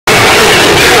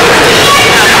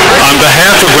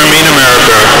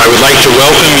I'd like to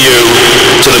welcome you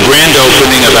to the grand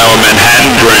opening of our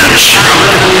Manhattan branch.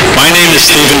 My name is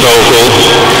Stephen Vogel.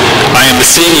 I am the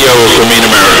CEO of Grameen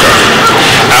America.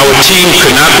 Our team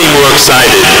could not be more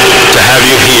excited to have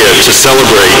you here to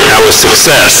celebrate our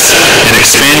success in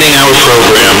expanding our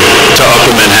program to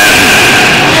Upper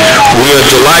Manhattan. We are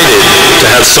delighted to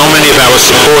have so many of our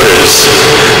supporters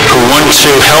who want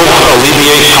to help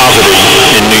alleviate poverty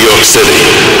in New York City.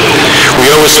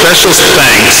 We owe a special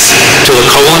thanks to the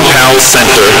Colin Powell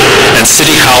Center and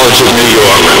City College of New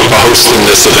York for hosting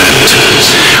this event.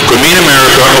 Grameen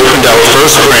America opened our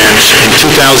first branch in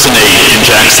 2008 in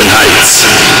Jackson Heights.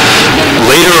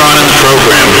 Later on in the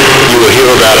program, you will hear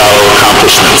about our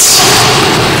accomplishments.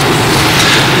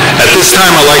 At this time,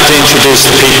 I'd like to introduce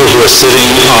the people who are sitting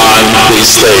on the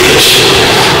stage.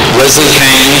 Leslie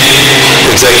Kane,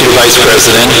 Executive Vice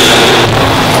President.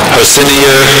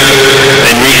 Josinia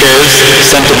Enriquez,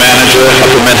 Center Manager,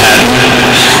 Upper Manhattan.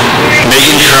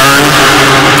 Megan Kern,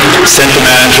 Center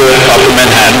Manager, Upper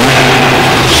Manhattan.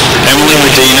 Emily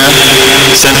Medina,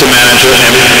 Center Manager,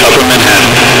 Upper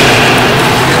Manhattan.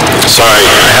 Sorry,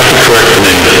 I have to correct the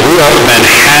name. We're Upper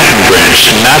Manhattan branch,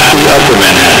 not the Upper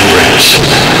Manhattan branch.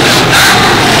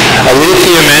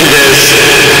 Alicia Mendez,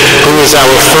 who was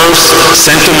our first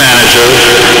center manager,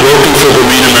 working for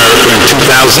Grameen America in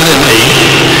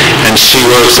 2008, and she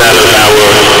works out of our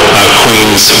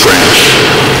Queens branch.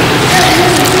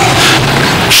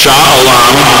 Shah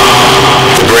Alam,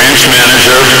 the branch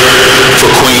manager for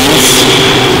Queens.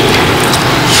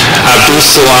 Abdul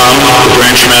Salam, the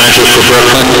branch manager for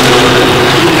Brooklyn,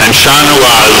 and Shah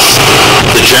Nawaz,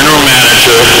 the general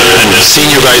manager and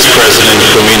senior vice president of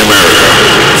Grameen America.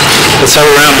 Let's have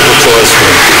a round of applause for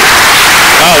him.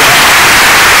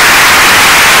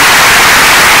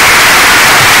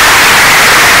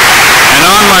 And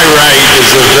on my right is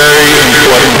a very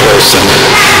important person.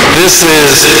 This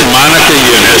is Monica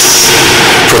Yunus,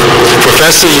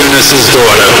 Professor Yunus's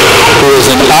daughter, who is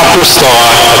an opera star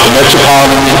at the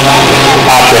Metropolitan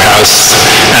Opera House,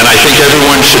 and I think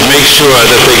everyone should make sure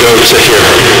that they go to hear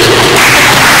her.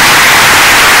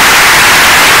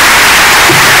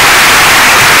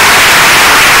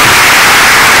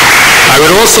 I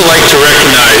would also like to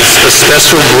recognize a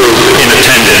special group in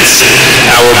attendance,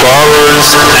 our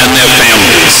borrowers and their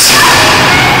families.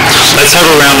 Let's have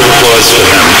a round of applause for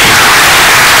them.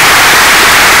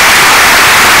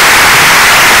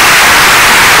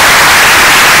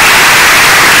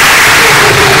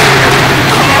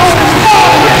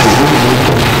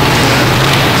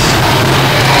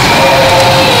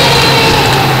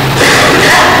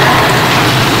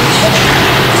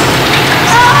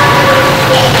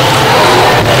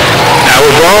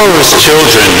 Borrowers'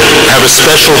 children have a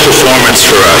special performance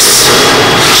for us.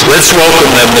 Let's welcome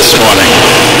them this morning.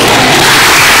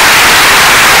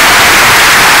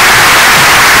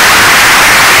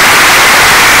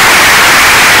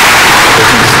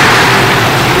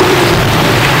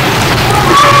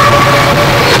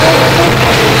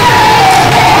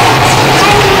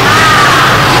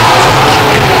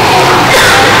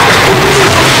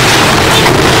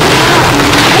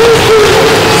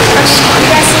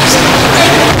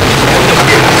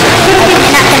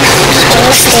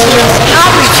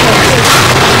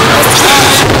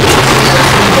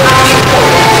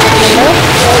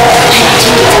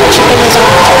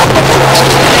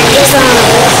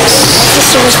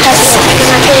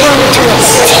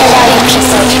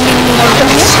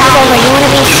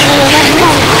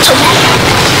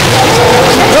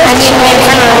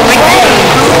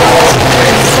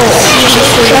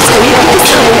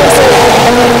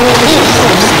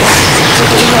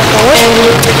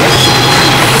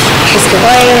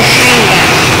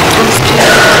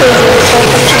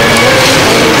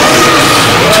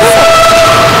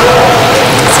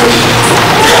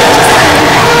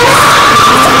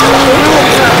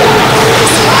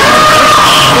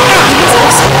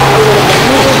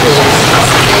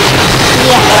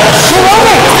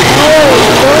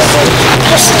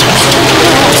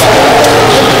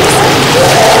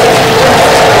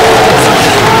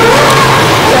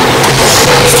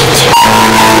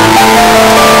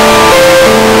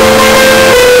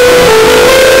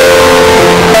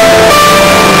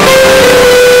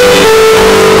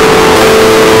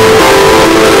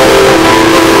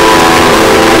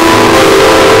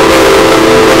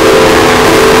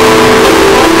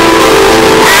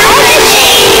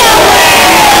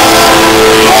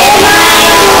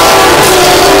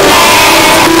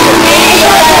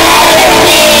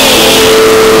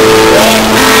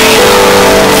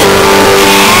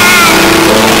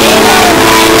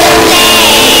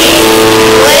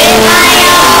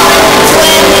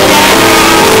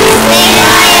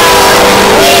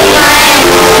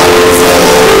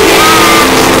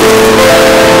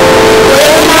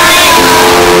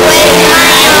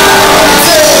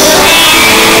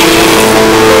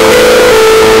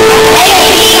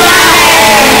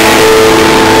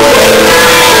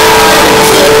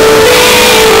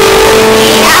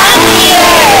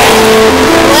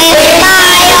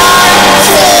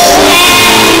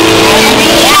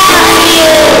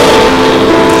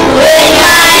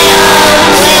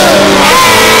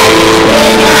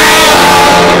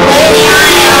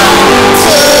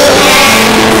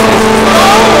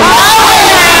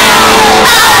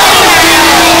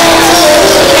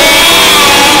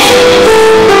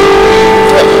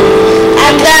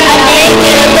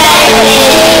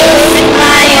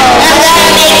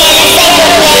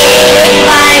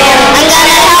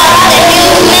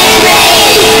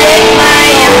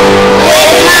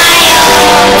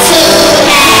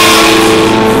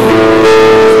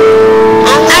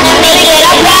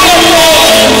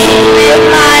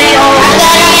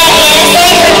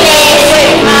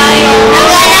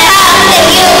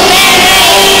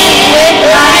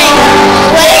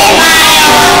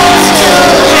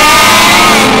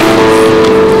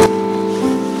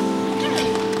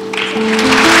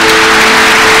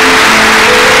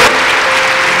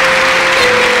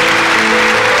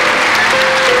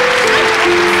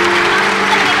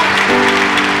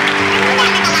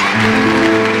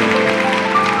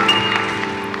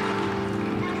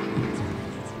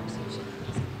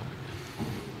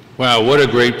 Wow, what a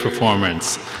great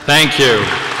performance. Thank you.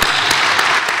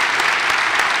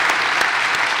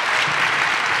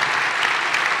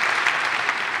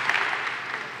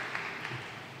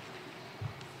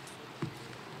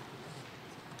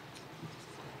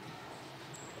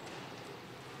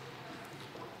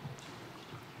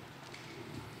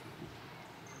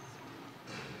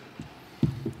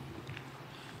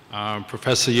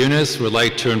 Professor Yunus, would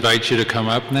like to invite you to come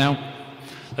up now.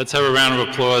 Let's have a round of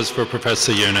applause for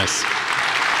Professor Yunus.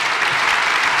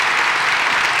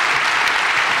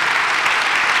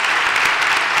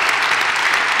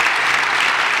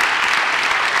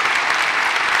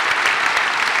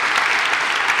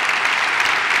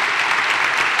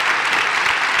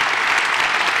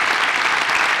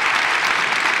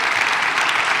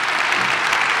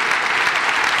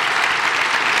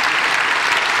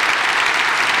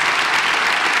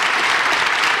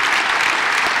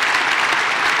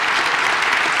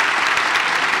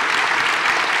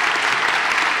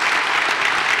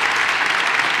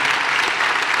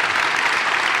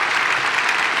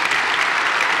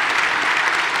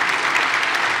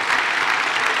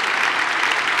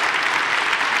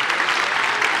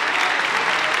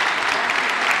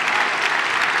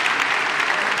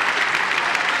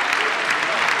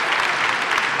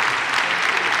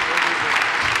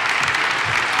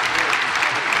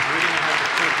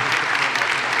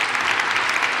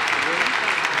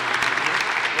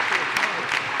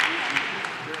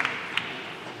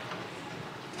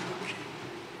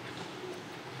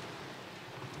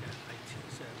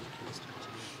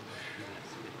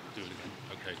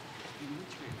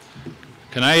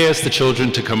 Can I ask the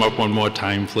children to come up one more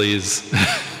time, please?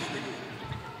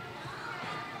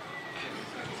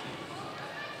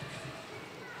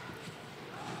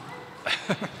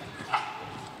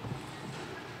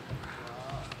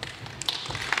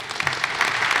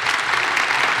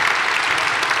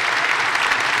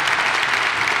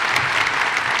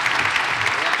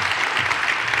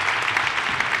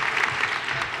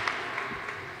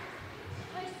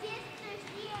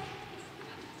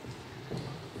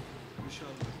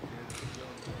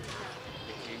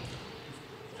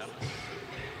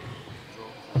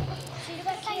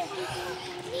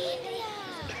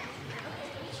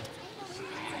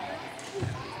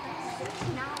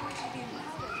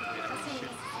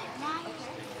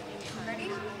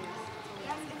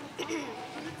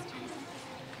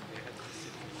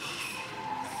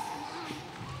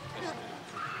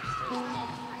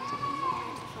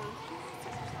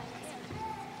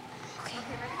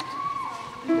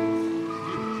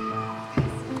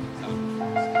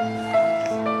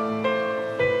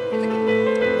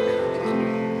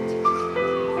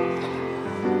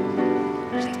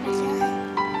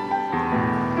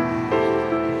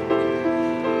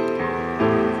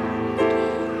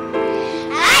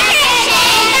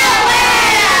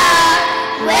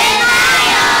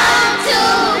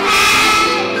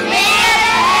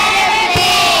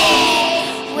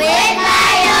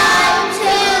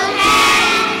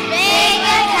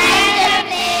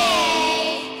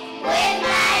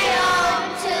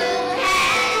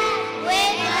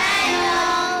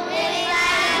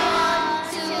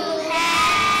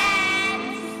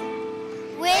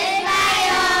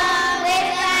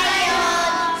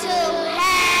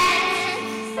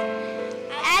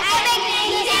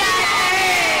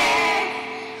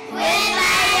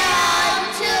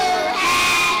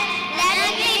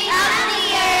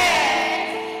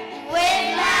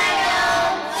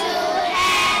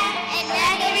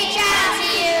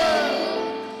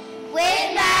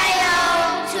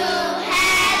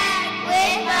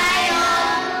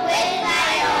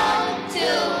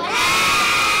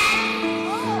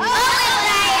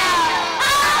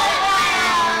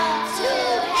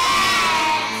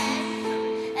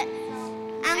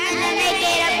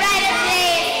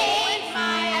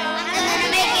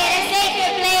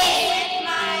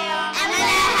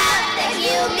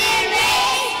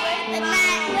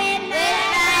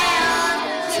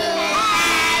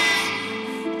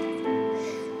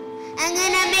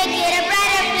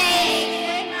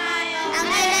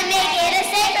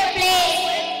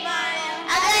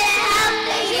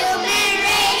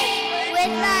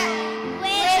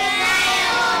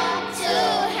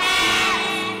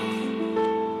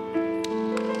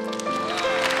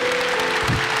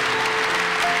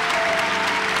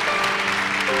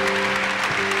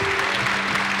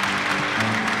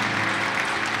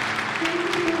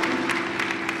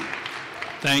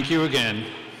 Thank you again.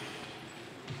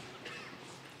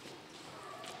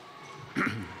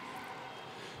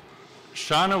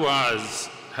 Shahnawaz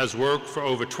has worked for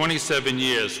over 27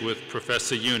 years with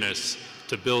Professor Yunus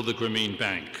to build the Grameen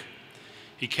Bank.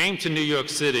 He came to New York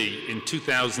City in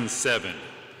 2007.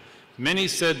 Many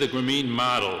said the Grameen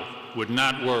model would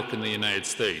not work in the United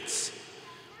States.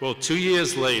 Well, 2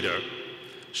 years later,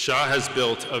 Shah has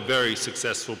built a very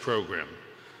successful program.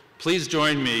 Please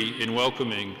join me in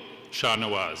welcoming Shah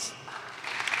Nawaz.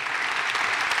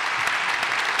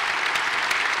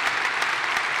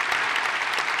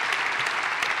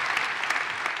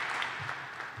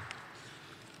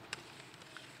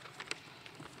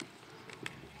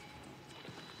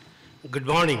 Good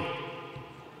morning,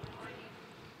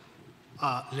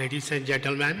 ladies and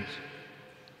gentlemen.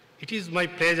 It is my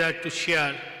pleasure to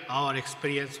share our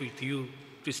experience with you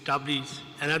to establish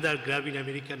another Grameen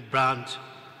American branch,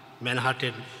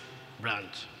 Manhattan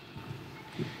branch.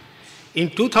 In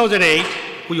 2008,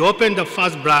 we opened the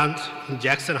first branch in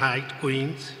Jackson Heights,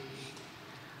 Queens.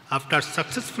 After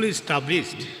successfully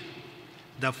established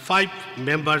the 5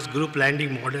 members group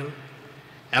lending model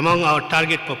among our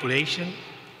target population,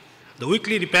 the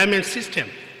weekly repayment system,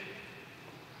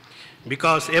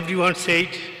 because everyone said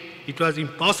it was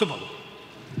impossible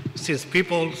since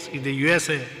people in the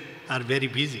USA are very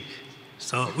busy.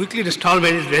 So weekly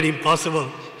installment is very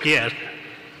impossible here.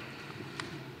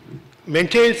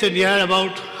 Maintains a near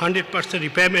about 100%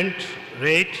 repayment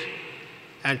rate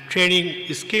and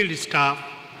training skilled staff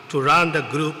to run the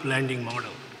group lending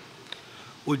model.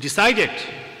 We decided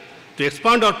to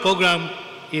expand our program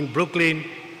in Brooklyn,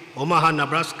 Omaha,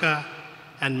 Nebraska,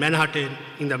 and Manhattan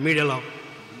in the middle of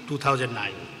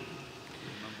 2009.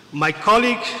 My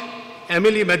colleague,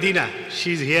 Emily Medina,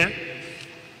 she's here,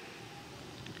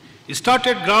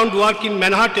 started groundwork in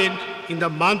Manhattan in the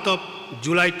month of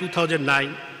July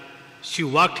 2009. She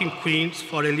worked in Queens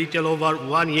for a little over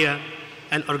 1 year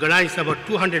and organized about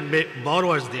 200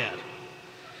 borrowers there.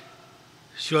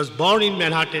 She was born in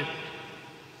Manhattan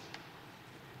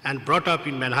and brought up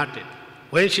in Manhattan.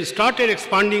 When she started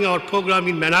expanding our program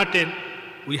in Manhattan,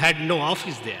 we had no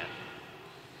office there.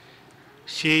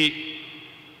 She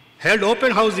held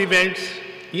open house events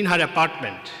in her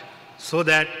apartment so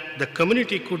that the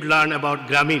community could learn about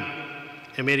Grameen,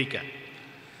 America.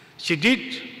 She did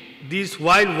this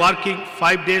while working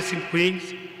 5 days in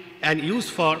Queens and used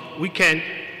for weekend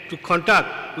to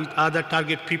contact with other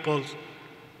target people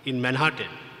in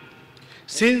Manhattan.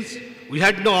 Since we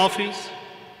had no office,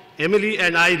 Emily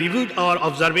and I reviewed our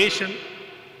observation,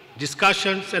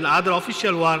 discussions, and other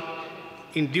official work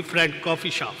in different coffee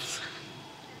shops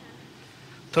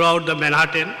throughout the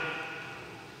Manhattan.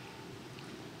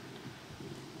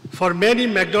 For many,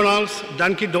 McDonald's,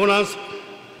 Dunkin' Donuts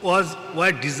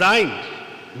were designed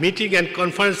meeting and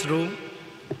conference room.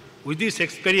 With this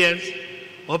experience,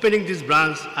 opening this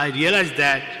branch, I realized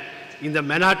that in the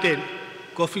Manhattan,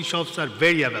 coffee shops are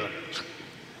very available.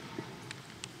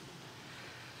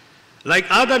 Like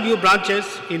other new branches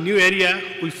in new area,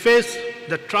 we face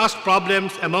the trust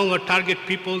problems among our target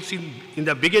peoples in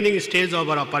the beginning stage of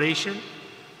our operation.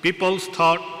 People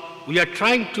thought we are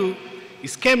trying to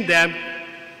scam them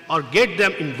or get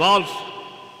them involved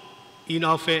in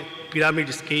a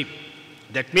pyramid scheme.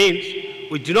 That means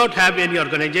we do not have any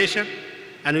organization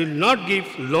and will not give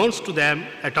loans to them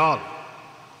at all.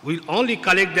 We'll only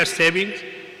collect their savings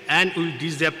and will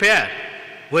disappear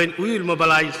when we will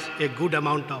mobilize a good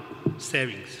amount of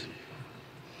savings.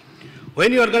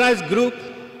 When you organize group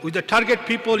with the target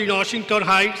people in Washington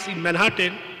Heights in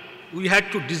Manhattan, we had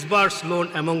to disburse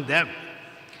loan among them.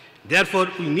 Therefore,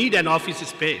 we need an office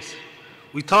space.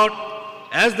 We thought,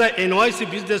 as the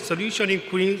NYC Business Solution in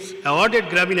Queens awarded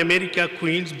Grameen America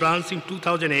Queens branch in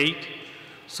 2008,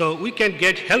 so we can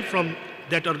get help from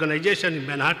that organization in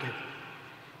Manhattan.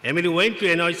 Emily went to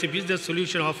NYC Business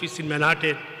Solution office in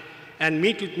Manhattan and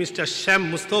meet with Mr. Sham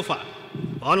Mustafa,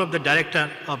 one of the director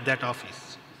of that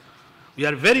office. We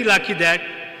are very lucky that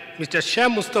Mr.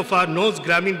 Sham Mustafa knows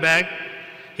Grameen Bank.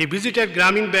 He visited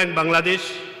Grameen Bank,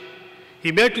 Bangladesh.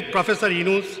 He met with Professor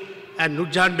Yunus and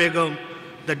Nurjan Begum,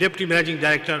 the Deputy Managing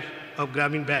Director of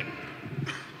Grameen Bank.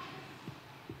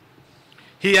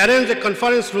 He arranged a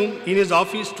conference room in his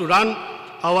office to run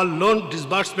our loan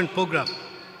disbursement program.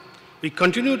 We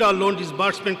continued our loan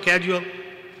disbursement schedule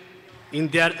in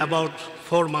there about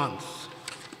 4 months.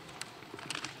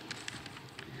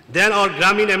 Then our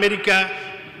Grameen America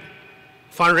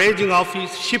fundraising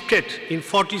office shifted in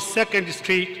 42nd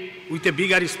Street with a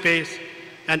bigger space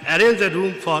and arranged a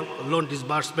room for loan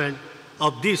disbursement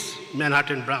of this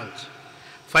Manhattan branch.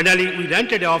 Finally, we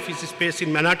rented an office space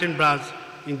in Manhattan branch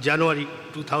in January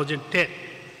 2010.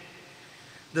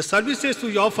 The services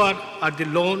we offer are the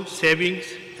loan, savings,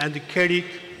 and the credit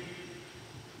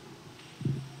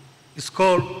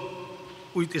score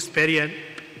with experience.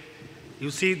 You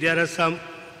see, there are some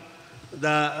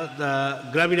the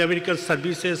Grameen American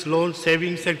Services, Loan,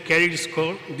 Savings, and Credit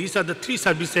Score. These are the three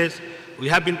services we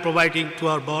have been providing to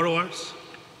our borrowers.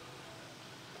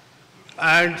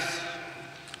 And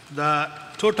the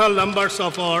total numbers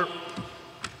of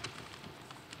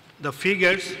the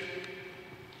figures.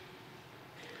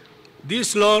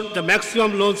 This loan, the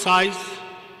maximum loan size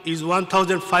is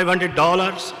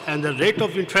 $1,500, and the rate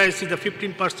of interest is the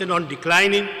 15% on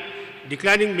declining.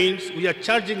 Declining means we are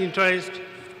charging interest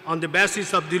on the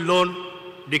basis of the loan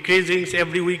decreasing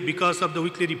every week because of the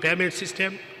weekly repayment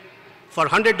system. For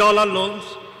 $100 loans,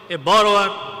 a borrower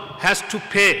has to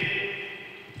pay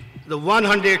the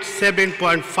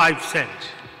 107.5 cents.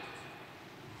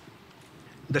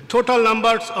 The total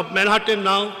numbers of Manhattan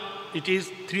now, it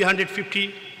is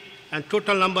 350, and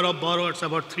total number of borrowers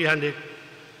about 300.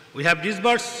 We have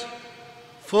disbursed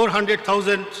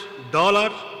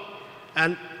 $400,000,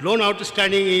 and loan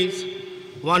outstanding is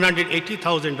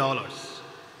 $180,000.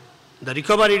 The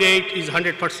recovery rate is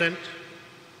 100%.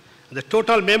 The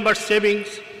total member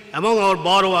savings among our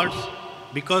borrowers,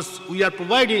 because we are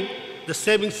providing the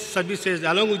savings services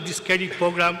along with this credit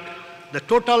program, the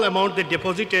total amount they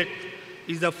deposited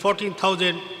is the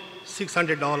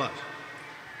 $14,600.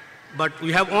 But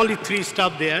we have only 3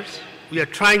 staff there. We are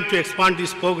trying to expand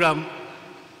this program,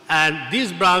 and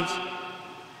this branch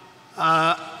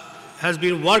has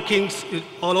been working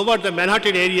all over the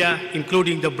Manhattan area,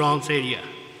 including the Bronx area.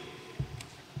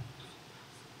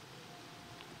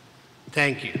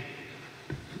 Thank you.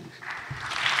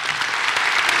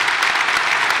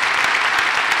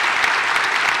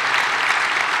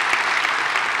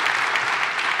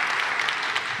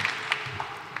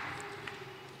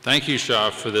 Thank you,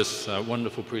 Shah, for this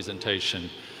wonderful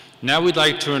presentation. Now we'd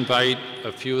like to invite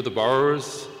a few of the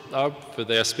borrowers up for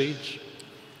their speech.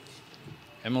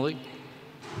 Emily?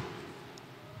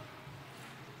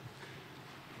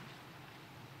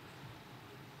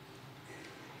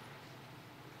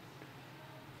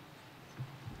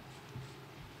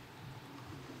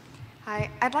 Hi,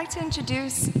 I'd like to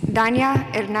introduce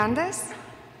Dania Hernandez.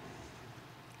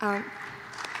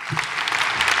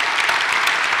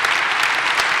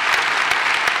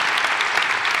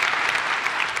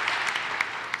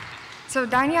 So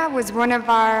Dania was one of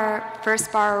our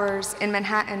first borrowers in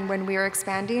Manhattan when we were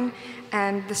expanding,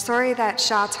 and the story that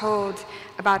Shah told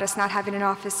about us not having an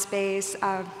office space,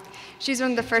 she's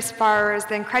one of the first borrowers,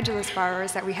 the incredulous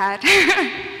borrowers that we had.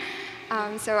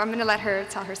 So I'm going to let her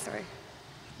tell her story.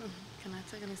 Can I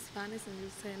talk in Spanish and you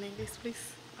say in English,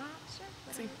 please? Sure.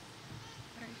 Sí.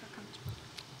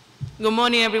 Good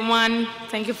morning, everyone.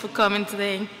 Thank you for coming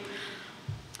today.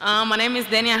 My name is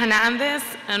Dania Hernandez,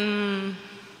 and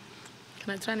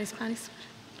can I try in Spanish?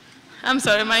 I'm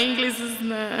sorry, my English is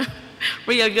not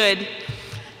real good.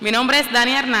 Mi nombre es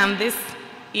Dania Hernández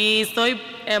y soy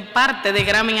parte de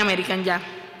Grameen American ya.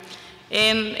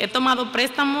 He tomado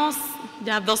préstamos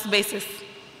ya 2 veces.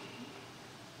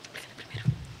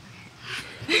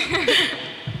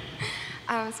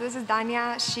 So this is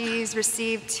Dania. She's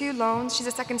received 2 loans. She's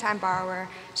a second-time borrower.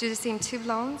 She's received 2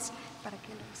 loans.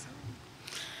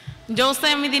 Yo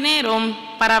usé mi dinero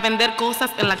para vender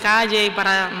cosas en la calle y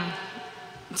para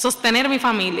sostener mi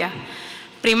familia.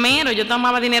 Primero, yo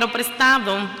tomaba dinero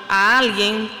prestado a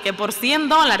alguien que por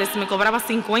 $100 me cobraba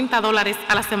 $50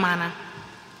 a la semana.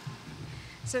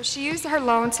 So she used her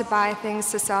loan to buy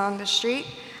things to sell on the street.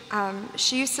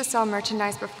 She used to sell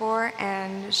merchandise before,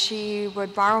 and she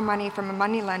would borrow money from a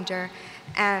money lender,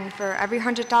 and for every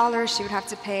 $100, she would have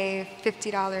to pay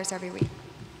 $50 every week.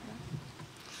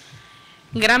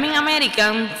 Grameen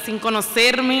American, sin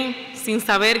conocerme, sin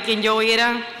saber quién yo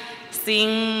era,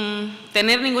 sin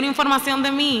tener ninguna información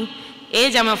de mí,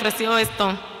 ella me ofreció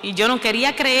esto y yo no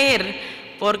quería creer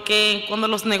porque cuando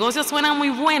los negocios suenan muy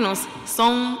buenos,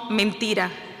 son mentira.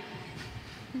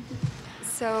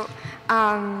 So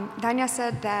Dania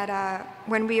said that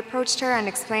when we approached her and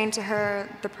explained to her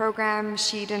the program,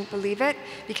 she didn't believe it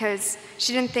because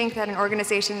she didn't think that an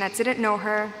organization that didn't know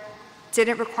her,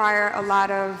 didn't require a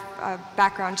lot of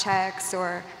background checks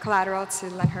or collateral to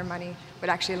lend her money, would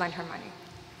actually lend her money.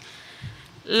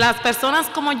 Las personas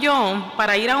como yo,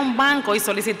 para ir a un banco y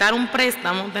solicitar un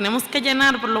préstamo, tenemos que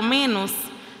llenar por lo menos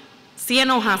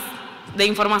 100 hojas de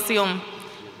información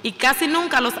y casi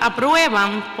nunca los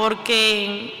aprueban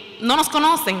porque no nos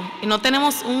conocen y no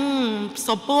tenemos un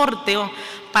soporte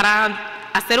para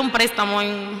hacer un préstamo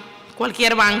en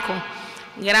cualquier banco.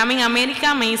 Grameen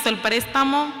America me hizo el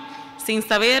préstamo sin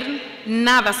saber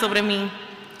nada sobre mí.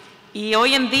 Y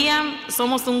hoy en día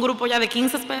somos un grupo ya de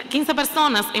 15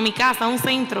 personas en mi casa, un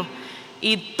centro,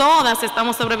 y todas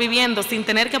estamos sobreviviendo sin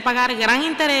tener que pagar gran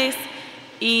interés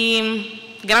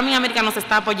y Grameen América nos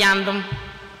está apoyando.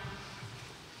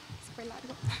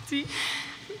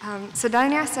 So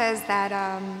Dania says that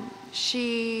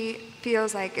she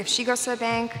feels like if she goes to a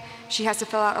bank, she has to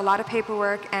fill out a lot of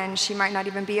paperwork and she might not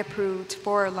even be approved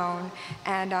for a loan.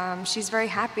 And she's very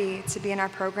happy to be in our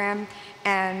program.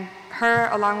 And her,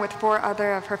 along with 4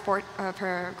 other of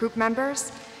her group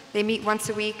members, they meet once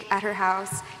a week at her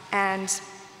house, and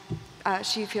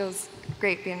she feels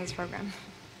great being in this program.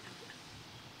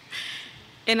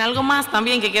 En algo más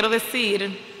también que quiero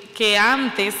decir, que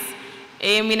antes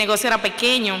mi negocio era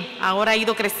pequeño, ahora ha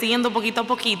ido creciendo poquito a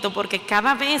poquito porque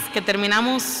cada vez que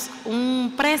terminamos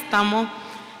un préstamo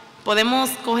podemos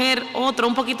coger otro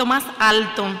un poquito más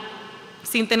alto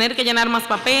sin tener que llenar más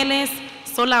papeles,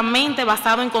 solamente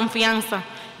basado en confianza.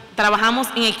 Trabajamos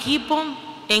en equipo,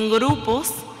 en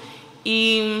grupos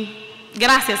y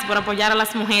gracias por apoyar a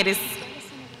las mujeres.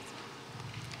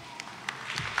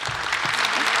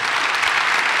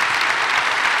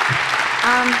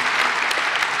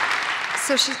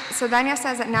 So Dania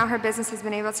says that now her business has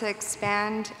been able to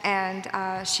expand, and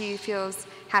she feels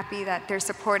happy that there's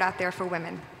support out there for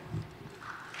women.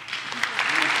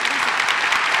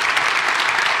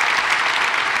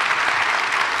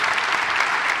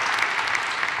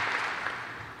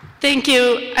 Thank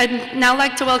you. I'd now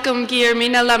like to welcome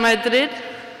Guillermina La Madrid.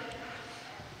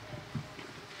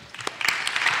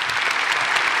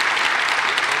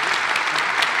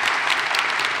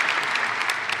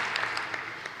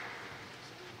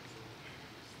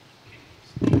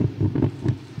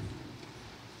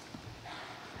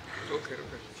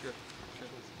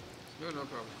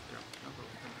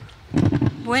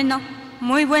 Bueno,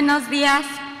 muy buenos días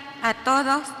a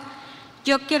todos.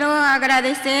 Yo quiero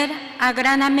agradecer a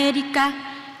Gran América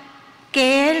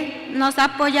que él nos ha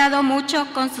apoyado mucho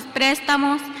con sus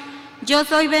préstamos. Yo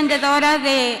soy vendedora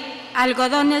de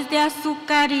algodones de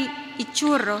azúcar y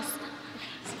churros.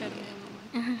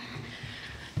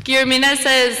 Guillermina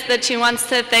says that she wants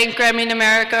to thank Grameen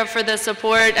America for the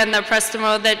support and the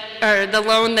préstamo or the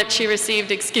loan that she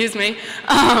received, excuse me.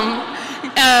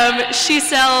 She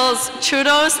sells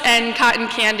churros and cotton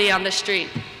candy on the street.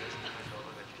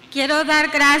 Quiero dar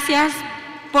gracias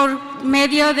por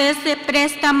medio de ese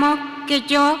préstamo que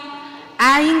yo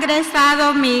ha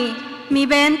ingresado mi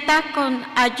venta con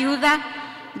ayuda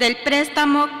del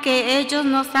préstamo que ellos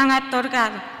nos han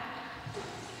otorgado.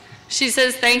 She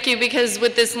says thank you because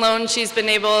with this loan she's been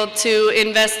able to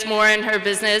invest more in her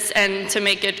business and to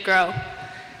make it grow.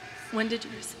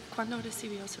 ¿Cuándo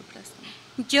recibió su préstamo?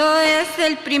 Yo es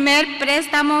el primer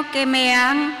préstamo que me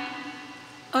han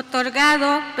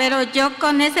otorgado, pero yo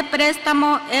con ese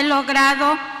préstamo he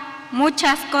logrado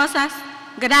muchas cosas.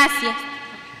 Gracias.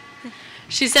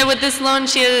 She said with this loan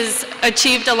she has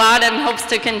achieved a lot and hopes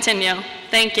to continue.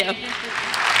 Thank you.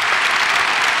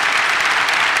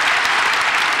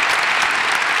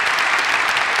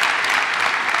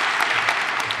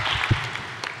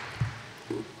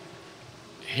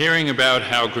 Hearing about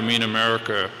how Grameen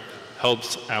America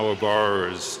helps our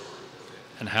borrowers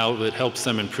and how it helps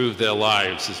them improve their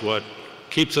lives is what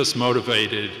keeps us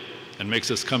motivated and makes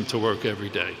us come to work every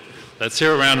day. Let's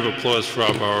hear a round of applause for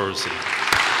our borrowers.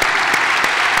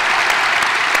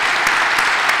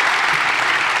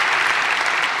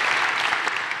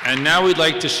 And now we'd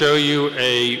like to show you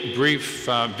a brief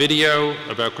video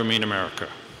about Grameen America.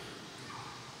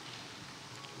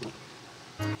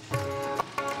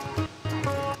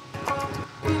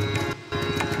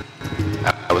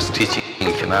 I was teaching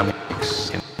economics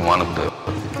in one of the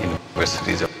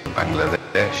universities of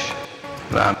Bangladesh.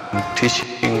 And I'm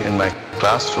teaching in my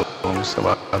classrooms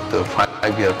about the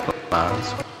 5-year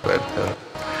plans where the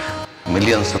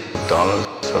millions of dollars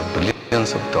or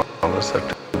billions of dollars are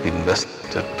to be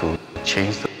invested to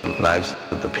change the lives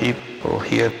of the people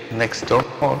here next door.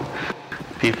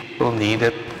 People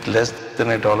needed less than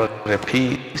 $1 a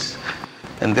piece,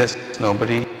 and there's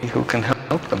nobody who can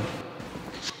help them.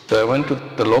 So I went to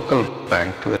the local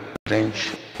bank to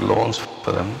arrange loans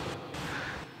for them.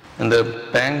 And the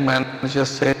bank manager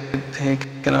said they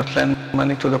cannot lend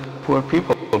money to the poor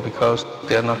people because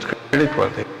they are not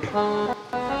creditworthy.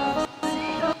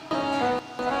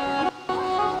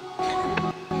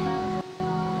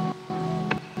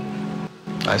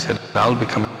 I said, I'll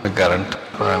become a guarantor.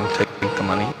 I'll take the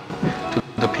money to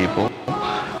the people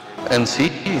and see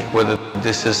whether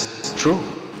this is true.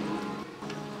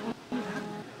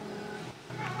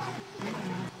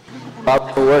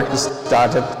 Our work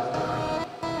started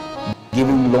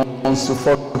giving loans to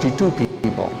 42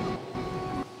 people,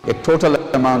 a total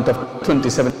amount of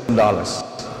 $27.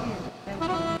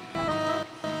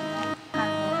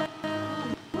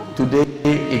 Today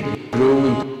it grew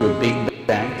into a big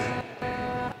bank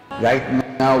Right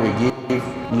now we give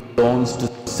loans to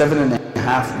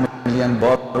 7.5 million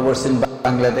borrowers in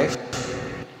Bangladesh.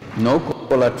 No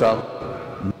collateral,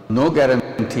 no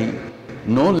guarantee,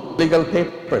 no legal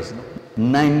papers.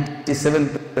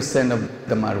 97% of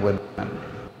them are women.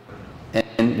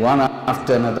 And one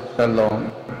after another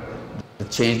loan, they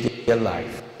change their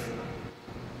life.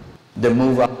 They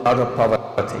move out of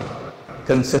poverty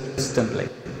consistently.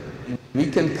 We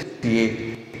can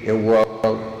create a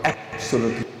world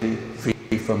absolutely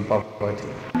free from poverty.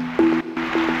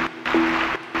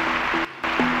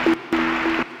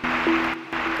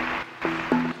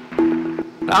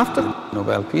 After the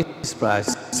Nobel Peace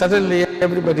Prize, suddenly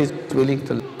everybody is willing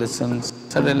to listen.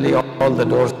 Suddenly all the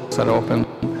doors are open,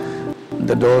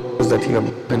 the doors that you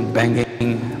have been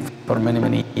banging for many,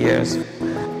 many years.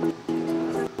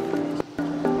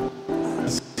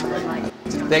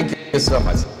 Thank you so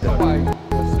much.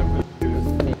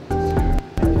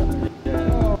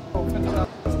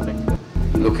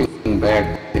 Looking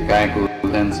back, the guy who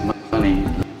lends money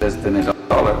less than $1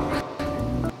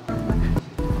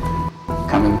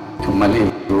 coming to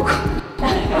Malibu,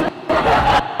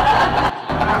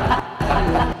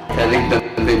 telling them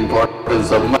the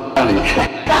importance of money.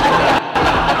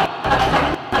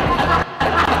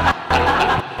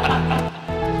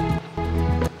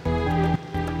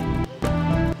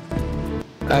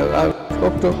 I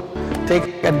hope to take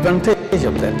advantage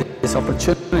of this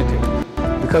opportunity,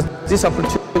 because this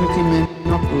opportunity may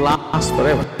not last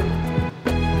forever.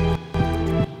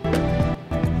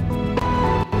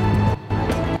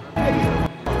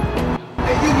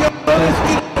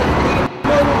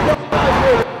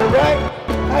 Right?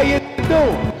 How you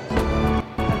doing?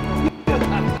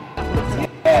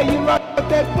 Yeah, you rocked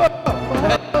that book.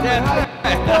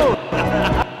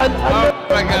 Oh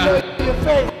my God. Your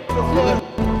face.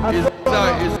 It's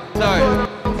sorry.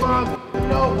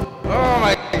 Oh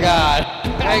my God.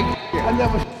 I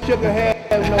never shook a hand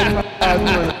with no man. All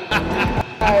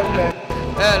right, man.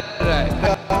 That's right.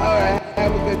 All right,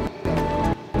 have a good day.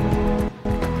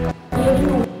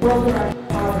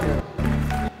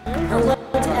 I'd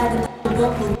like to add that the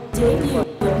book will debut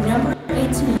at number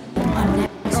 18 on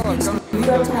next week's New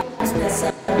York Times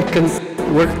bestseller. It can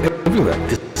work everywhere,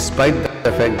 despite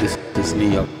the fact this is New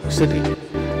York City.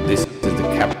 This is the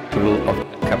capital of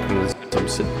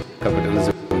capitalism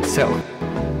itself.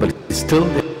 But still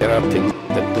there are things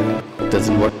that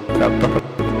doesn't work out properly.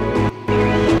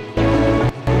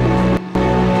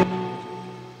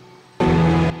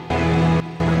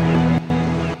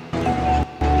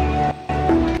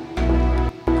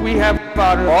 We have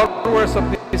our followers of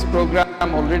this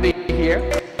program already here.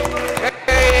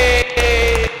 Hey!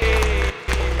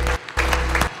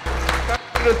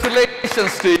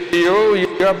 Congratulations to you.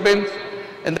 You have been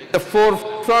in the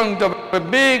forefront of a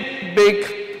big, big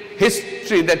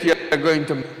history that you are going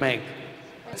to make.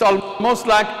 It's almost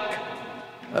like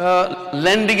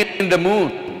landing in the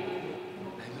moon.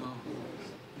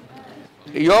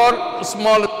 Your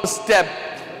small step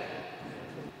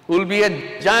will be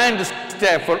a giant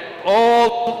step for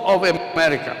all of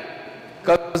America.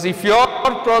 Because if your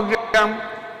program,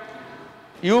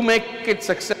 you make it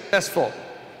successful,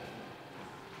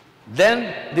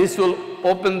 then this will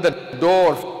open the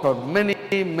door for many,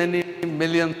 many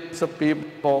millions of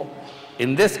people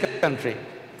in this country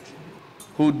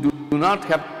who do not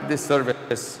have this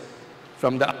service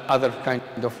from the other kind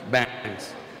of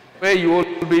banks, where you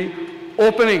will be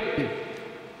opening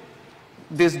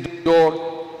this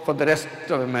door for the rest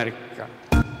of America.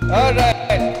 All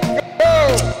right,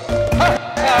 go!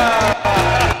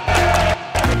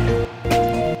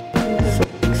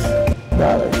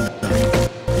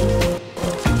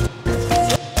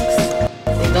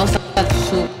 $6. Don't start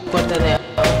to put the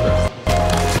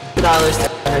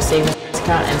 $2 in her savings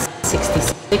account and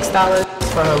 $66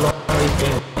 for her loan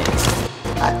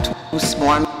repayment. 2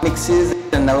 small mixes,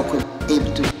 and I was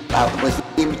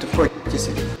able to purchase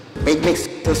it. Big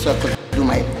mixes, so I could do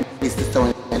my business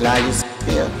on a larger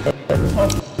scale.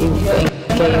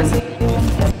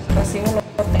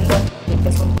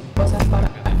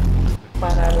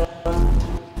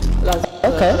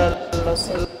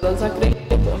 Los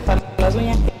acrílicos para las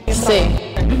uñas. Sí.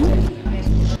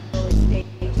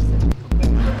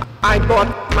 I bought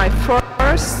my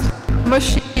first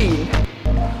machine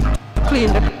to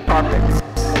clean the carpets.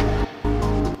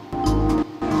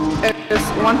 It is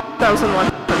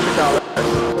 $1,100.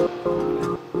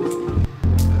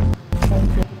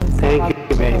 Thank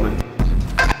you very much.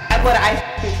 I put an ice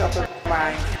cream shop in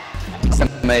mine. It's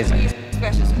amazing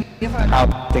how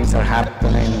things are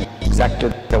happening exactly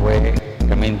the way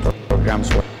Grameen programs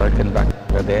work in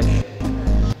Bangladesh,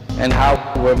 and how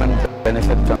women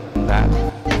benefit from that.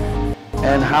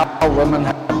 and how women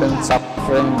have been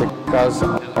suffering because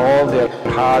all their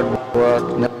hard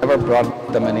work never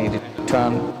brought them any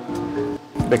return,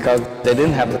 because they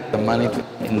didn't have the money to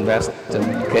invest and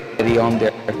carry on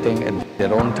their thing at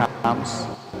their own terms.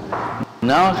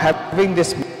 Now having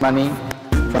this money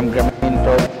from Grameen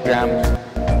programs,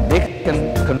 they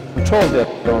can control their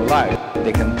own life.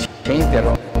 They can change their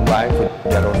own life with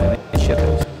their own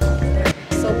initiatives.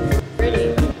 So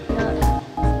pretty.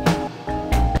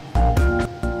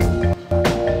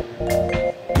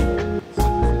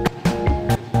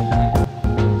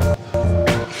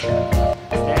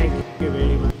 Thank you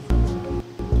very much.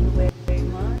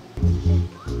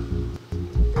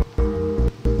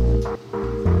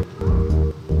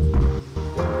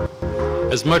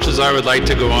 As much as I would like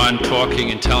to go on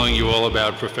talking and telling you all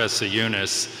about Professor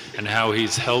Yunus and how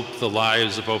he's helped the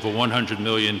lives of over 100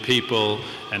 million people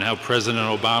and how President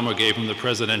Obama gave him the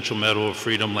Presidential Medal of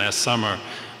Freedom last summer,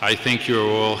 I think you're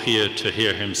all here to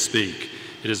hear him speak.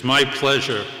 It is my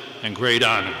pleasure and great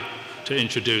honor to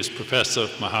introduce Professor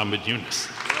Muhammad Yunus.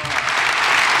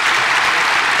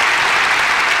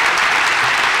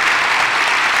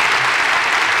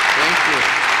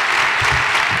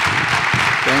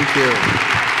 Thank you.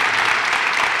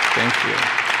 Thank you.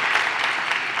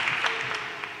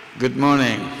 Good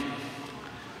morning.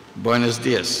 Buenos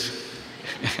dias.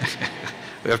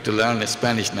 We have to learn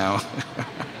Spanish now.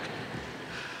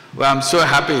 Well, I'm so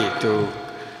happy to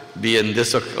be on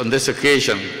this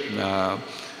occasion,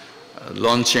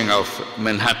 launching of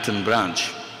Manhattan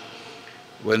branch.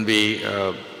 When we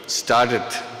started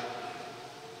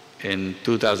in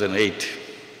 2008,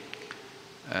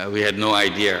 we had no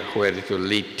idea where it will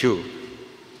lead to.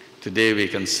 Today we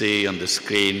can see on the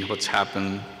screen what's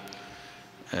happened,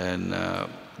 and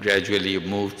gradually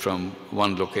moved from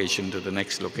one location to the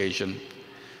next location,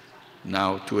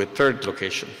 now to a third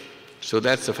location. So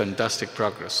that's a fantastic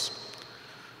progress.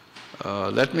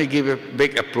 Let me give a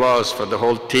big applause for the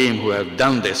whole team who have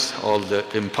done this, all the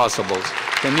impossibles.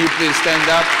 Can you please stand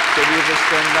up? Can you just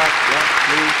stand up? Yeah,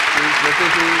 please,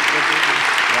 please.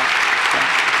 Yeah.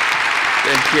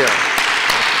 Thank you.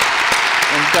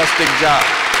 Fantastic job.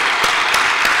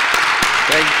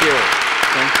 Thank you.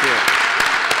 Thank you.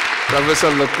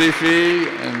 Professor Latifi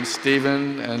and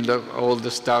Stephen and all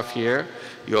the staff here,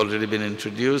 you already been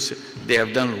introduced. They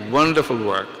have done wonderful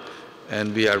work,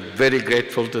 and we are very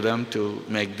grateful to them to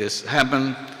make this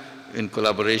happen in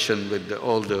collaboration with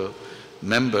all the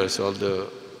members, all the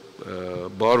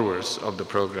borrowers of the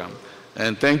program.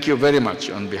 And thank you very much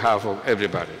on behalf of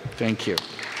everybody. Thank you.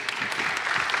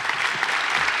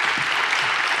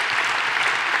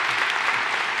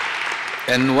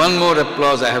 And one more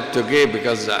applause I have to give,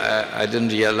 because I didn't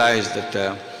realize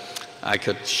that I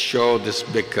could show this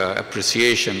big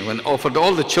appreciation for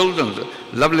all the children,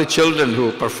 lovely children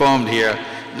who performed here.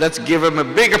 Let's give them a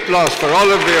big applause for all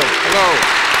of you. Hello.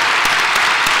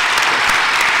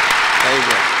 There you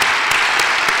go.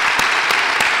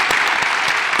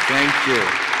 Thank you.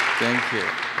 Thank you.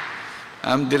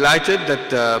 I'm delighted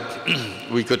that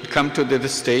we could come to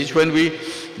this stage. When we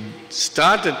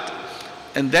started,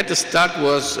 and that start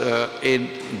was in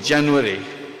January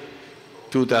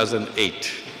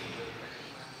 2008.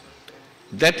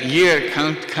 That year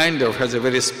kind of has a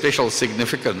very special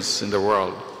significance in the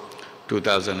world,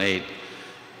 2008.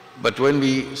 But when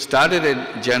we started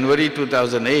in January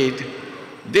 2008,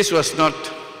 this was not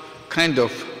kind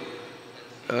of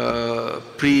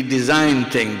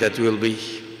pre-designed thing that will be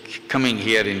coming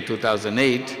here in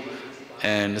 2008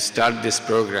 and start this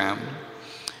program.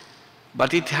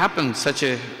 But it happened such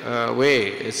a way,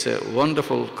 it's a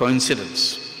wonderful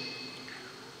coincidence,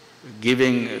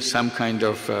 giving some kind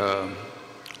of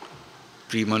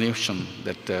premonition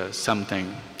that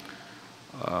something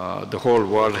the whole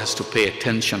world has to pay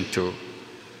attention to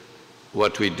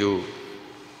what we do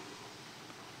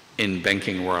in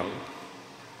banking world.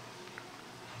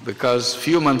 Because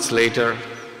few months later,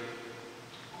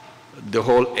 the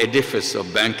whole edifice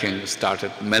of banking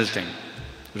started melting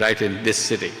right in this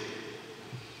city.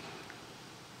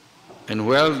 And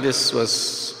while this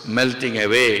was melting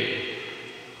away,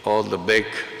 all the big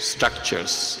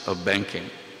structures of banking,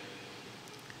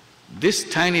 this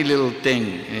tiny little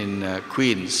thing in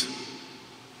Queens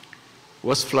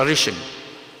was flourishing.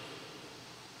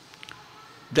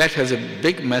 That has a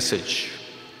big message,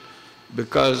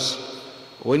 because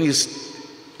when you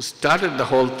started the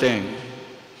whole thing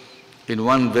in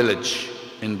one village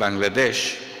in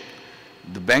Bangladesh,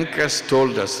 the bankers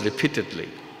told us repeatedly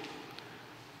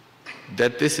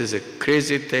that this is a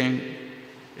crazy thing.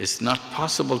 It's not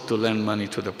possible to lend money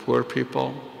to the poor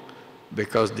people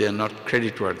because they are not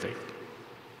creditworthy.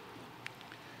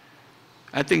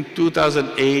 I think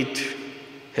 2008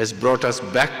 has brought us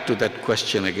back to that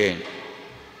question again.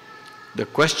 The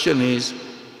question is,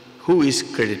 who is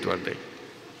creditworthy?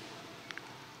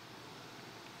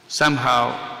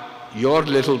 Somehow, your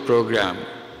little program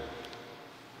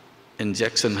in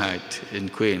Jackson Heights, in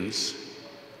Queens,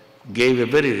 gave a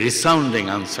very resounding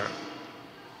answer,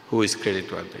 who is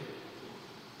creditworthy.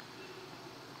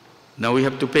 Now we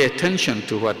have to pay attention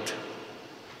to what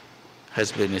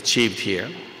has been achieved here,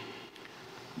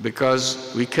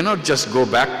 because we cannot just go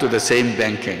back to the same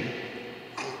banking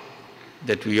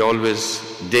that we always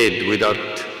did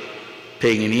without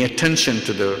paying any attention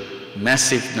to the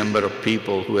massive number of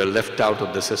people who are left out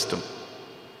of the system.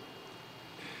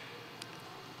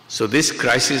 So this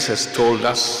crisis has told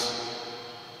us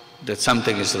that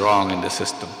something is wrong in the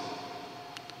system.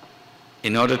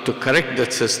 In order to correct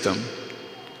that system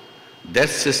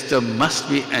must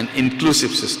be an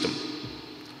inclusive system,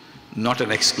 not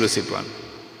an exclusive one.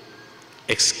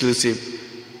 Exclusive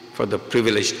for the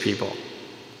privileged people.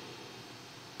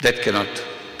 That cannot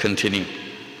continue.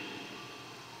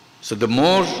 So the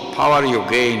more power you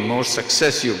gain, more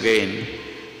success you gain,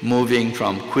 moving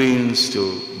from Queens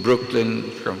to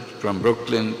Brooklyn, from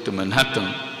Brooklyn to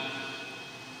Manhattan,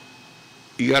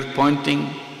 you are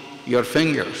pointing your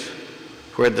fingers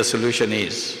where the solution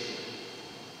is.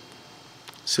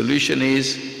 Solution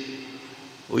is,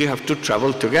 we have to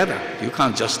travel together. You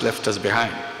can't just left us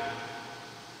behind.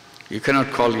 You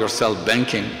cannot call yourself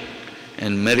banking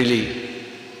and merrily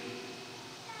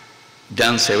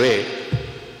dance away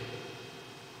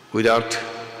without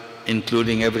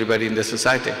including everybody in the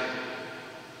society.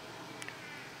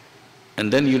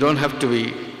 And then you don't have to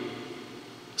be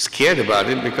scared about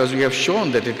it, because we have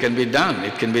shown that it can be done.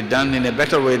 It can be done in a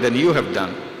better way than you have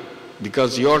done,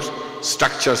 because your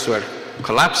structures were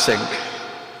collapsing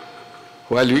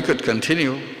while we could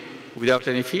continue without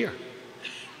any fear.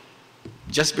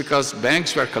 Just because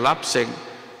banks were collapsing,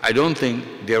 I don't think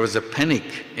there was a panic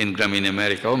in Grameen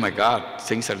America. Oh my God,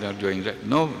 things are not doing right.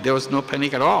 No, there was no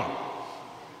panic at all.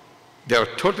 They were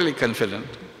totally confident.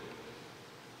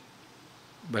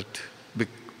 But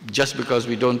just because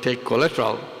we don't take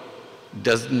collateral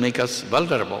doesn't make us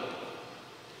vulnerable.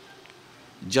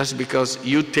 Just because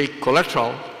you take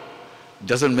collateral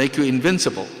doesn't make you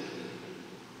invincible.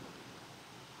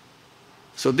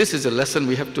 So this is a lesson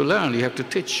we have to learn, we have to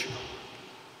teach.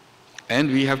 And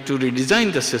we have to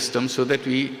redesign the system so that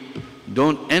we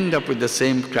don't end up with the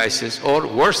same crisis or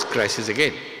worse crisis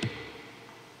again.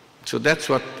 So that's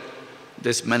what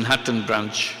this Manhattan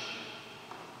branch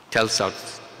tells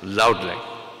us loudly,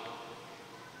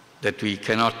 that we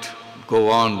cannot go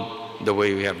on the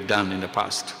way we have done in the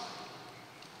past.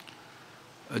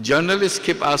 Journalists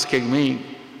keep asking me,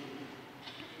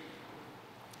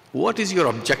 what is your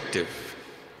objective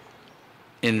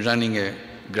in running a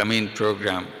Grameen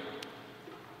program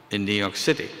in New York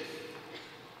City?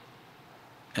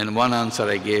 And one answer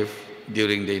I gave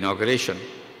during the inauguration,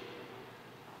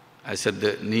 I said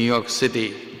that New York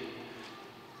City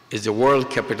is the world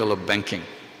capital of banking.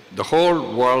 The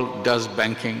whole world does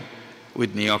banking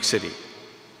with New York City.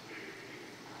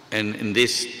 And in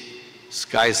these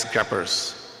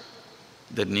skyscrapers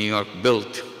that New York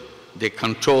built, they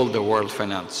control the world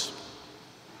finance.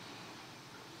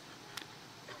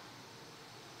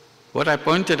 What I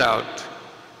pointed out,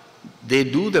 they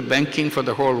do the banking for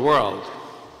the whole world,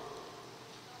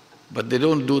 but they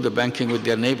don't do the banking with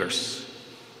their neighbors.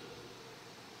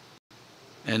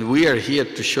 And we are here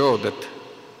to show that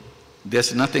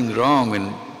there's nothing wrong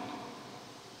in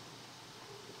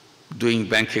doing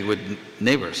banking with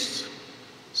neighbors.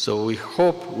 So we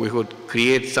hope we would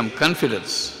create some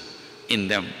confidence in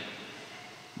them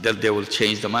that they will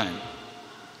change the mind.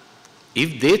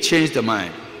 If they change the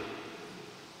mind,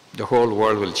 the whole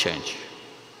world will change.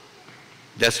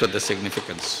 That's what the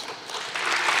significance.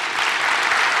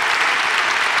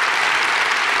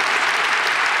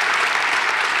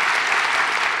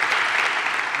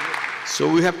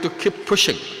 So we have to keep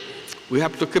pushing. We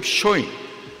have to keep showing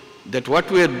that what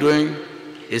we are doing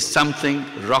is something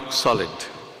rock solid.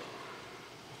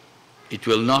 It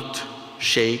will not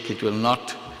shake, it will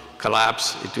not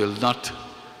collapse, it will not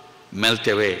melt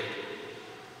away.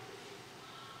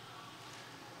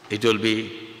 It will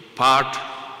be part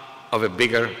of a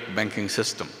bigger banking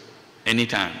system,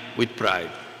 anytime, with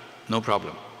pride, no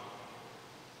problem.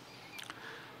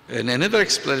 And another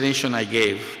explanation I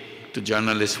gave to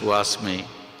journalists who asked me,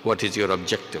 what is your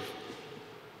objective?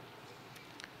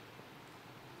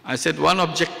 I said, one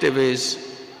objective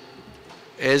is,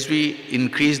 as we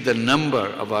increase the number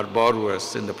of our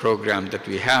borrowers in the program that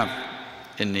we have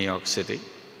in New York City,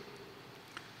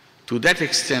 to that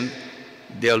extent,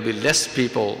 there will be less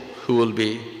people who will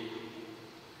be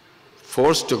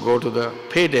forced to go to the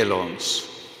payday loans.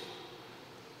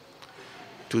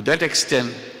 To that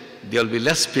extent, there will be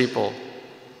less people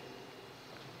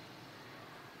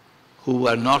who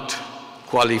are not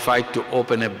qualified to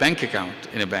open a bank account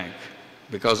in a bank,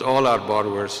 because all our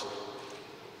borrowers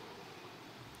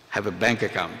have a bank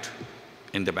account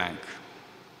in the bank,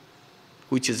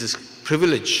 which is a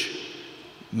privilege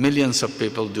millions of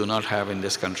people do not have in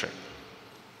this country.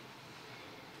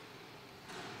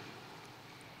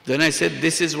 Then I said,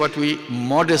 this is what we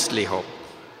modestly hope,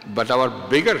 but our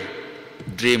bigger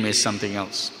dream is something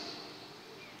else.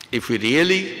 If we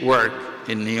really work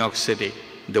in New York City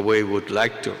the way we would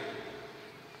like to,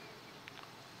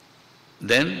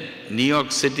 then New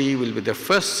York City will be the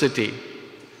first city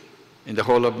in the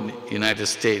whole of the United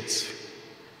States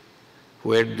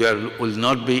where there will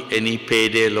not be any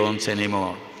payday loans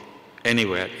anymore,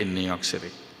 anywhere in New York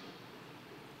City.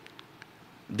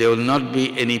 There will not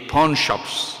be any pawn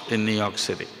shops in New York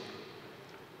City.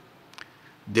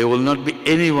 There will not be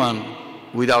anyone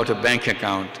without a bank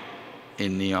account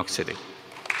in New York City.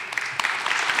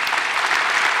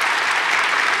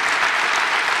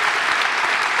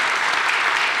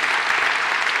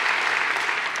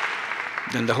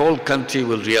 Then the whole country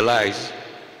will realize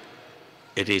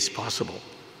it is possible.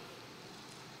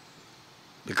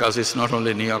 Because it's not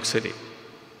only New York City.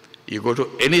 You go to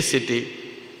any city,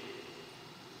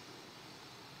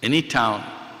 any town,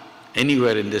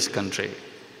 anywhere in this country,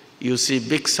 you see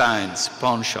big signs,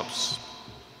 pawn shops,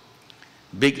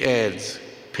 big ads,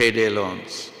 payday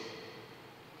loans,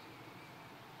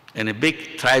 and a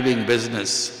big thriving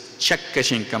business, check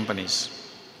cashing companies.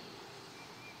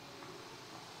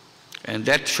 And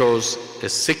that shows a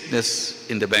sickness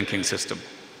in the banking system.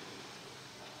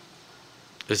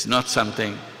 It's not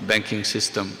something banking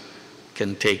system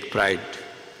can take pride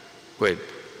with.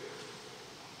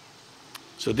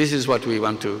 So this is what we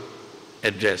want to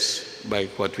address by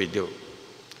what we do.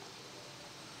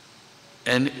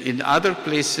 And in other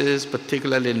places,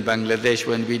 particularly in Bangladesh,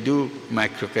 when we do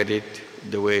microcredit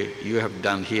the way you have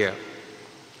done here,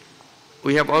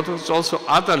 we have also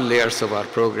other layers of our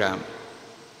program.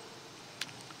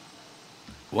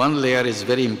 One layer is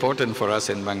very important for us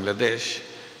in Bangladesh,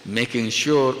 making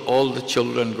sure all the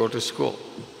children go to school.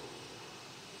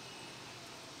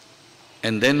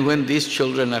 And then when these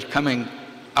children are coming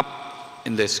up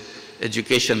in this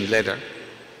education ladder,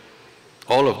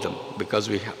 all of them, because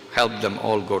we helped them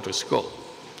all go to school,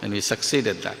 and we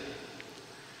succeeded that.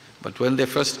 But when they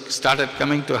first started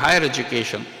coming to higher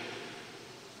education,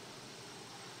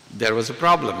 there was a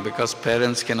problem because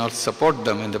parents cannot support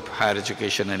them in the higher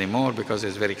education anymore because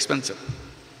it's very expensive.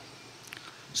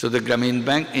 So the Grameen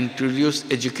Bank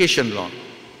introduced education loan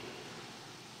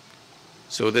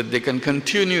so that they can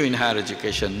continue in higher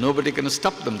education. Nobody can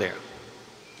stop them there.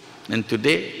 And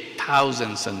today,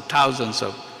 thousands and thousands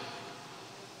of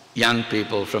young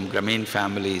people from Grameen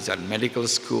families are medical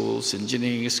schools,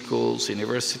 engineering schools,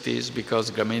 universities,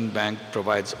 because Grameen Bank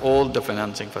provides all the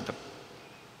financing for them.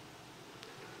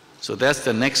 So that's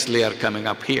the next layer coming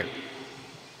up here.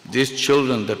 These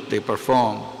children that they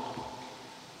perform,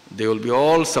 they will be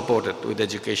all supported with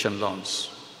education loans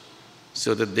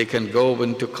so that they can go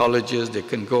into colleges, they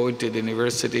can go into the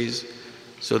universities,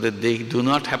 so that they do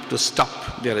not have to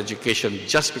stop their education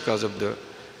just because of the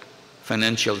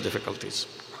financial difficulties.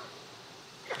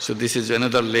 So this is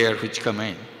another layer which come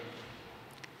in.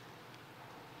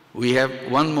 We have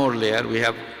one more layer, we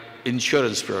have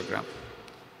insurance program.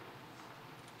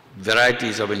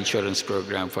 Varieties of insurance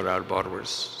program for our borrowers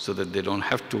so that they don't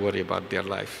have to worry about their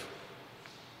life.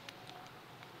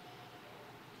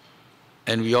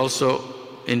 And we also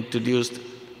introduced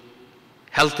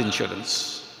health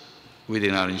insurance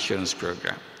within our insurance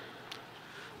program.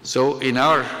 So in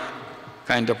our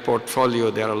kind of portfolio,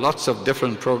 there are lots of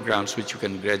different programs which you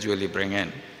can gradually bring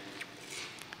in.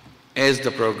 As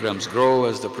the programs grow,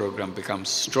 as the program becomes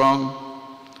strong,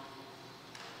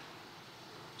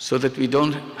 so that we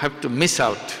don't have to miss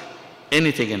out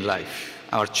anything in life.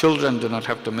 Our children do not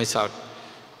have to miss out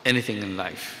anything in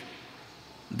life.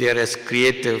 They are as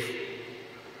creative,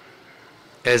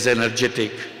 as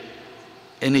energetic,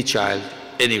 any child,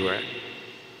 anywhere.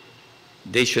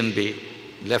 They shouldn't be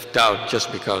left out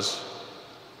just because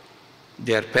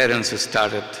their parents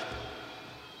started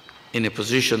in a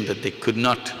position that they could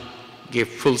not give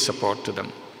full support to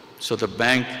them. So the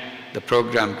bank, the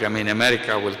program Grameen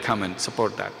America will come and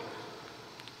support that.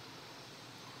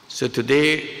 So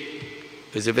today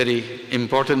is a very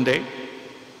important day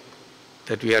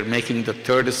that we are making the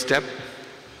third step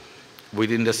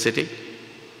within the city.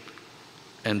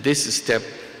 And this step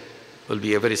will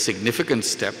be a very significant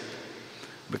step,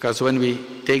 because when we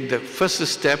take the first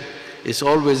step, it's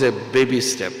always a baby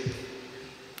step.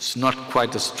 It's not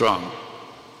quite as strong.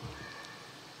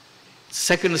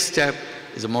 Second step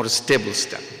is a more stable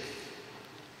step.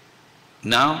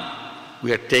 Now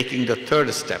we are taking the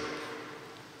third step,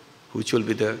 which will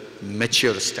be the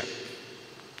mature step.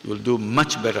 We'll do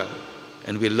much better,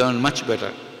 and we'll learn much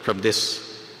better from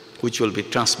this, which will be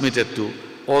transmitted to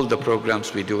all the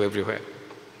programs we do everywhere.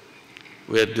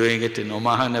 We are doing it in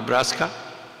Omaha, Nebraska.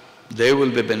 They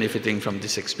will be benefiting from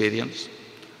this experience.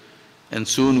 And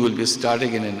soon we'll be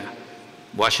starting in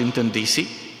Washington, D.C.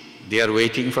 They are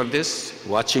waiting for this,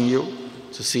 watching you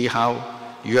to see how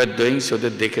you are doing so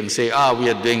that they can say, we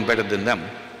are doing better than them.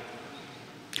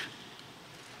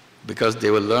 Because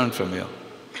they will learn from you.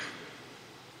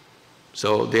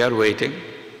 So they are waiting.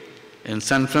 And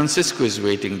San Francisco is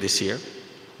waiting this year.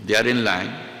 They are in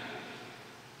line.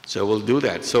 So we'll do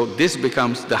that. So this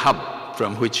becomes the hub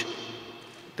from which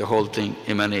the whole thing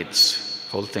emanates,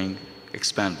 whole thing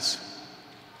expands.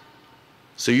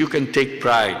 So you can take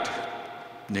pride,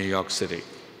 New York City,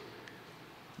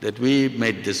 that we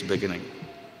made this beginning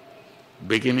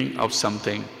of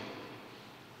something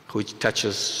which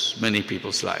touches many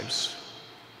people's lives.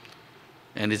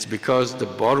 And it's because the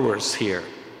borrowers here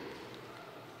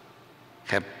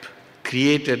have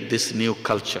created this new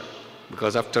culture.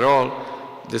 Because after all,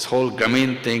 this whole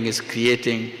Grameen thing is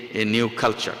creating a new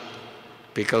culture.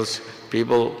 Because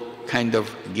people kind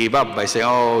of give up by saying,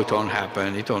 it won't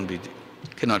happen, it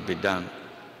cannot be done.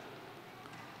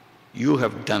 You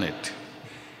have done it.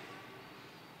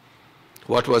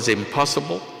 What was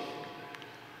impossible,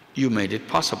 you made it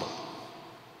possible.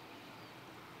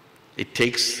 It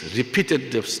takes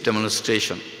repeated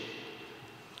demonstration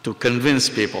to convince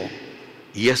people,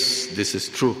 yes, this is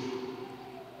true.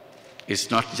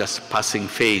 It's not just passing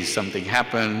phase, something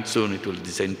happened, soon it will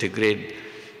disintegrate,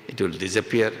 it will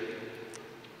disappear.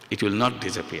 It will not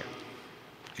disappear.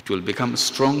 It will become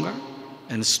stronger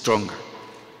and stronger.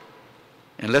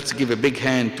 And let's give a big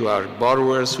hand to our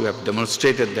borrowers who have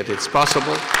demonstrated that it's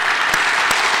possible.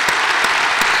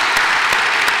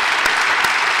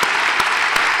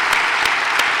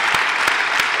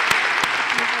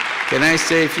 Can I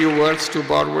say a few words to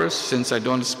borrowers, since I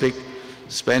don't speak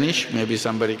Spanish? Maybe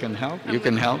somebody can help. You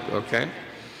can help, okay?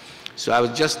 So I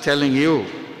was just telling you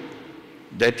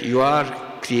that you are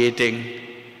creating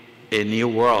a new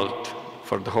world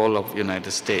for the whole of the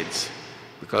United States.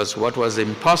 Because what was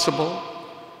impossible,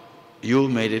 you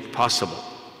made it possible.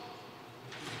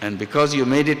 And because you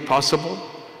made it possible,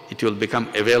 it will become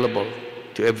available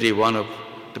to every one of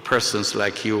the persons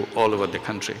like you all over the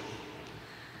country.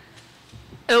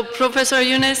 El profesor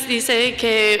Yunes dice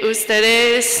que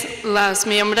ustedes, las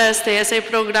miembros de ese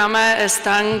programa,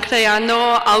 están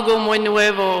creando algo muy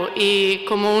nuevo y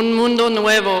como un mundo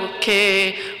nuevo,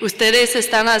 que ustedes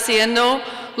están haciendo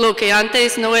lo que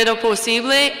antes no era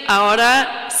posible,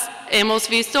 ahora hemos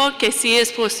visto que sí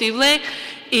es posible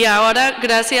y ahora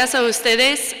gracias a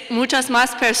ustedes muchas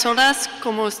más personas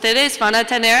como ustedes van a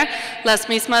tener las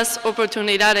mismas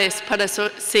oportunidades para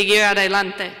seguir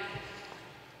adelante.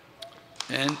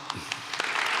 And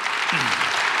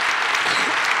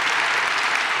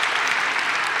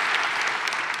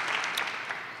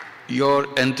your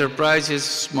enterprise is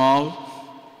small,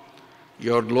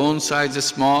 your loan size is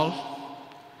small,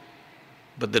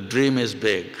 but the dream is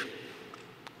big.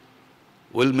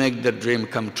 We'll make the dream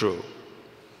come true.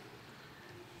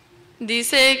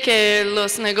 Dice que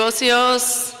los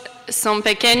negocios son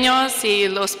pequeños y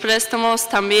los préstamos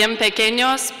también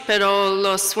pequeños, pero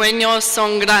los sueños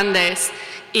son grandes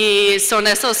y son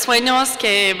esos sueños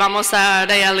que vamos a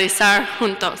realizar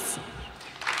juntos.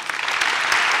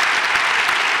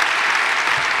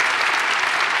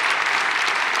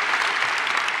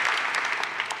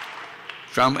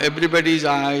 From everybody's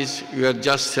eyes, you are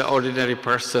just an ordinary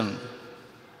person.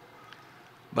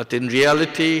 But in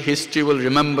reality, history will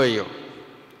remember you.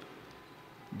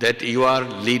 That you are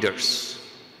leaders.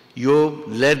 You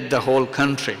led the whole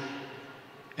country,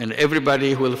 and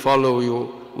everybody who will follow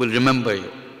you will remember you,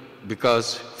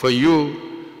 because for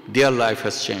you, their life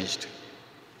has changed.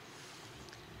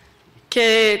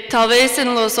 Que tal vez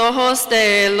en los ojos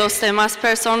de las demás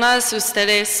personas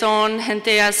ustedes son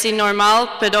gente así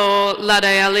normal, pero la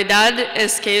realidad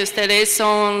es que ustedes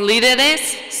son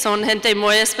líderes, son gente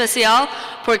muy especial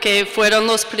porque fueron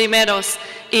los primeros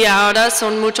y ahora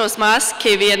son muchos más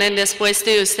que vienen después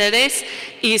de ustedes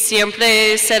y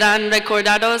siempre serán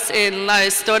recordados en la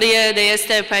historia de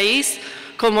este país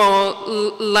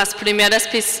como las primeras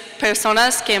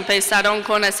personas que empezaron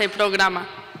con ese programa.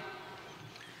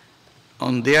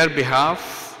 On their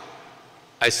behalf,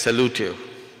 I salute you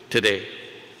today,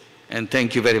 and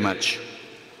thank you very much.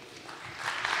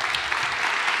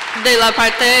 De la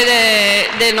parte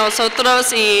de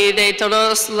nosotros y de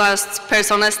todas las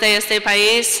personas de este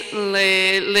país,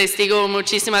 les digo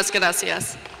muchísimas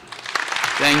gracias.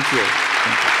 Thank you.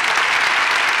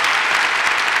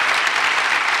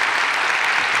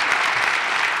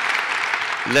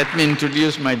 Let me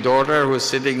introduce my daughter who is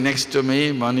sitting next to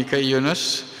me, Monica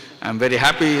Yunus. I'm very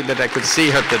happy that I could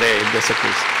see her today in this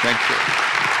occasion. Thank you.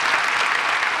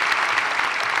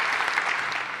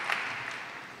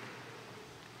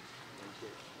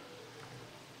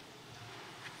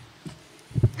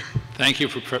 Thank you,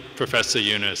 Professor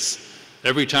Yunus.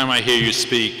 Every time I hear you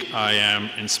speak, I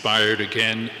am inspired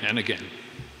again and again.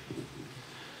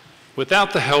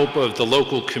 Without the help of the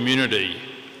local community,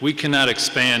 we cannot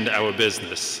expand our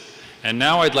business. And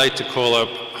now I'd like to call up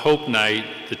Hope Knight,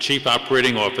 the Chief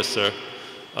Operating Officer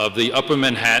of the Upper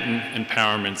Manhattan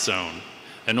Empowerment Zone,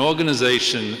 an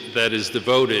organization that is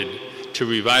devoted to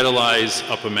revitalize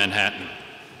Upper Manhattan.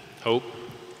 Hope?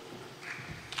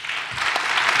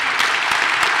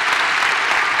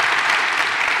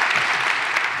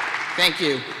 Thank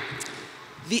you.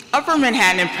 The Upper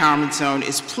Manhattan Empowerment Zone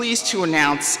is pleased to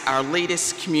announce our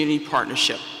latest community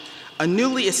partnership, a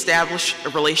newly established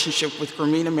relationship with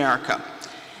Grameen America.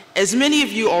 As many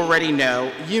of you already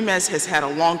know, UMES has had a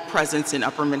long presence in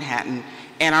Upper Manhattan,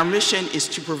 and our mission is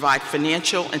to provide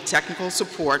financial and technical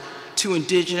support to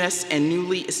indigenous and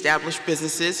newly established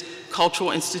businesses,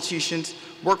 cultural institutions,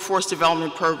 workforce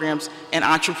development programs, and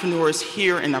entrepreneurs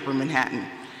here in Upper Manhattan.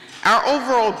 Our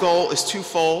overall goal is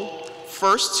twofold.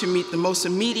 First, to meet the most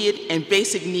immediate and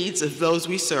basic needs of those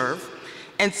we serve,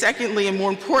 and secondly, and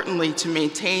more importantly, to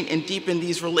maintain and deepen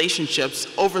these relationships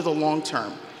over the long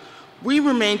term. We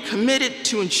remain committed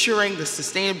to ensuring the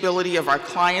sustainability of our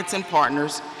clients and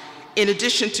partners, in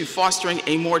addition to fostering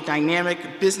a more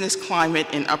dynamic business climate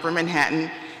in Upper Manhattan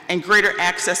and greater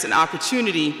access and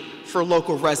opportunity for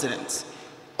local residents.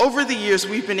 Over the years,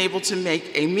 we've been able to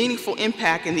make a meaningful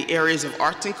impact in the areas of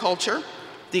arts and culture,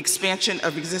 the expansion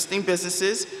of existing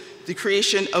businesses, the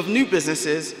creation of new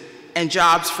businesses, and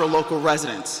jobs for local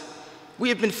residents. We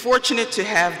have been fortunate to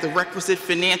have the requisite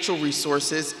financial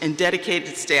resources and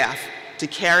dedicated staff to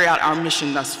carry out our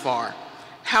mission thus far.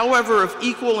 However, of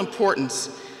equal importance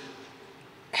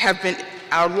have been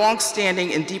our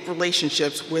long-standing and deep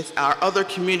relationships with our other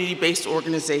community-based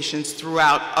organizations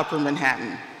throughout Upper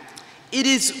Manhattan. It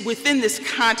is within this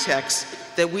context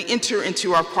that we enter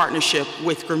into our partnership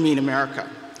with Grameen America,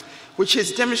 which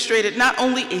has demonstrated not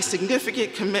only a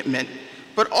significant commitment,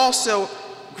 but also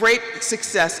great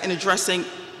success in addressing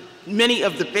many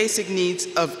of the basic needs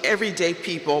of everyday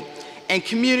people and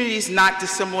communities not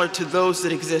dissimilar to those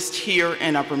that exist here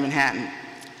in Upper Manhattan.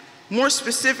 More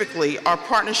specifically, our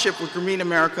partnership with Grameen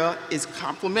America is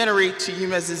complementary to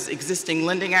UMES's existing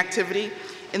lending activity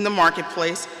in the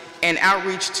marketplace and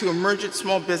outreach to emergent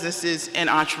small businesses and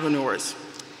entrepreneurs.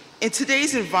 In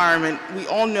today's environment, we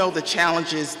all know the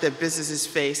challenges that businesses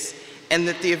face and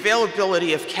that the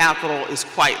availability of capital is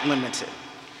quite limited.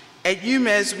 At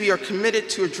UMES, we are committed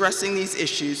to addressing these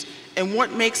issues, and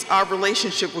what makes our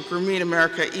relationship with Grameen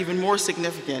America even more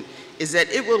significant is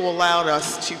that it will allow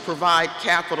us to provide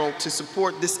capital to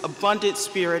support this abundant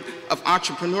spirit of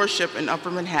entrepreneurship in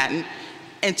Upper Manhattan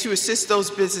and to assist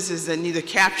those businesses that neither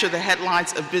capture the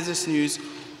headlines of business news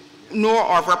nor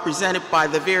are represented by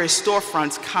the various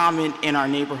storefronts common in our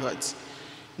neighborhoods.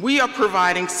 We are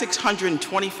providing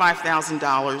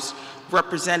 $625,000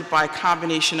 represented by a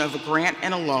combination of a grant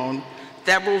and a loan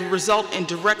that will result in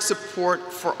direct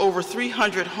support for over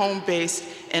 300 home-based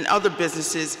and other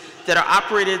businesses that are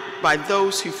operated by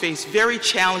those who face very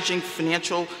challenging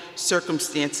financial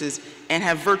circumstances and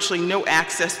have virtually no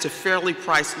access to fairly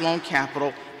priced loan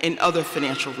capital and other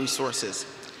financial resources.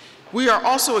 We are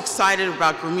also excited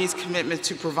about Grameen's commitment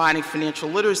to providing financial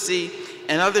literacy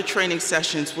and other training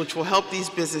sessions which will help these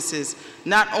businesses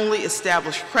not only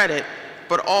establish credit,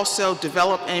 but also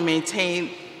develop and maintain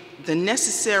the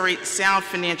necessary sound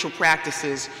financial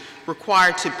practices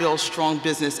required to build strong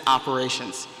business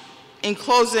operations. In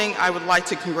closing, I would like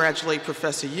to congratulate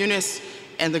Professor Yunus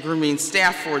and the Grameen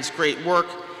staff for its great work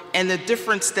and the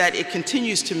difference that it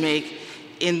continues to make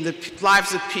in the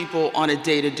lives of people on a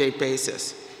day-to-day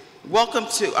basis. Welcome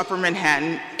to Upper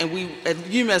Manhattan, and we at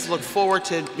UMES look forward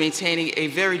to maintaining a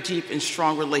very deep and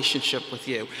strong relationship with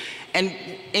you. And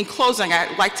in closing,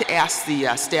 I'd like to ask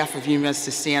the staff of UMES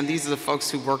to stand. These are the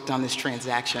folks who worked on this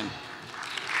transaction.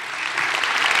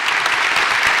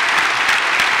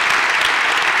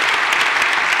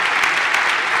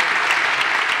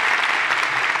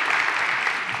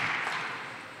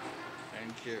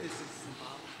 Thank you.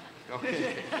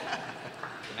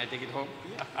 Can I take it home?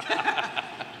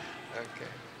 Okay.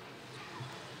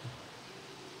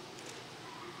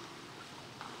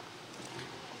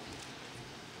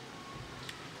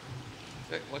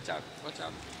 Hey, watch out, watch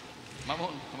out.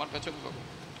 Mamun, हमारे बच्चों को.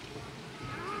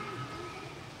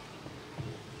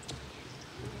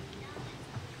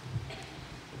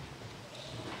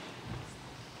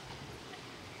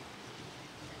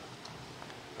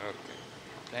 Okay,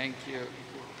 thank you.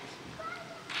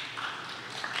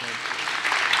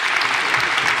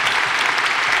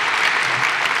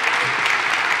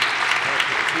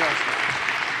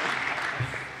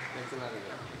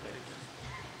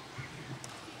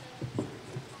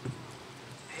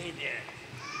 Hey there.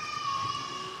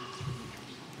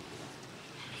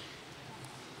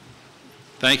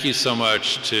 Thank you so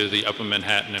much to the Upper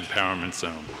Manhattan Empowerment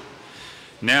Zone.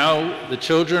 Now the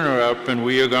children are up and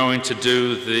we are going to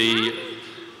do the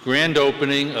grand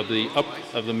opening of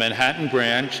the Manhattan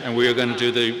branch, and we are going to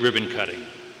do the ribbon cutting.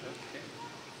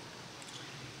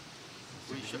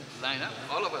 We should line up,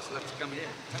 all of us, let's come here.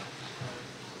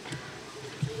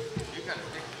 You got it.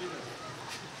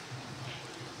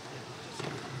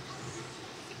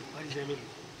 Where is Emily?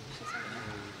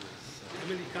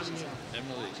 Emily, come here.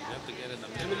 Emily, you have to get in the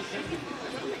middle. Emily, come here.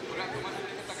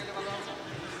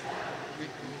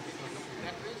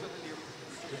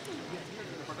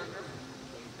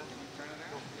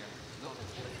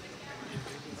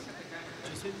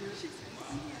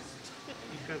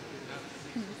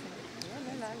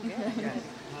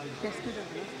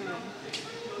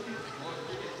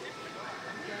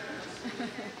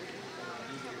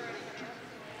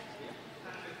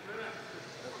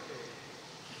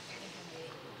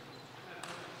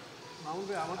 Mamun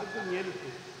ভাই আমাদেরকে নিয়ে নিতে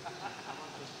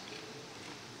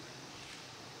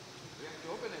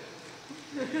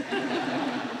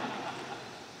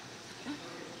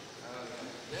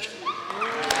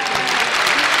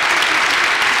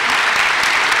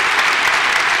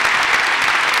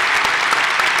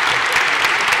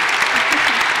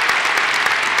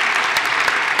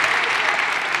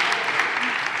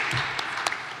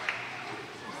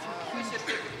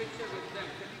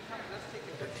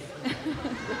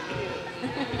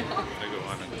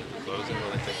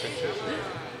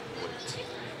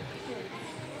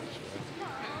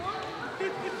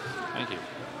Thank you.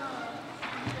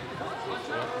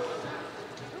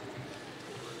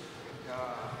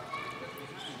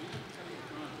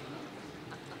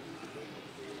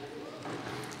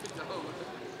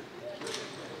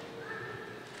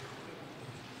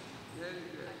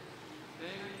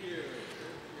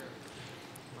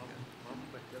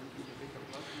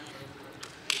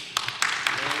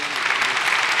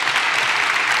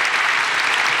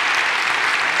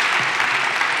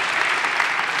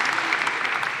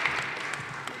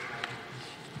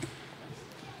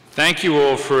 Thank you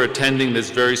all for attending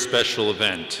this very special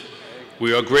event.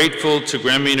 We are grateful to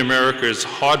Grameen America's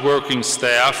hardworking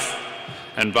staff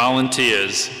and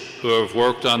volunteers who have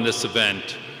worked on this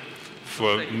event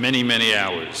for many, many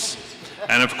hours.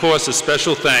 And of course, a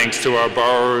special thanks to our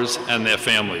borrowers and their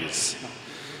families.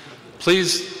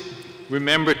 Please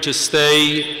remember to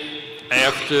stay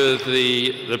after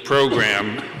the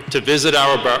program to visit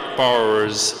our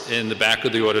borrowers in the back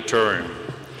of the auditorium.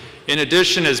 In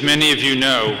addition, as many of you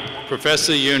know,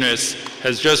 Professor Yunus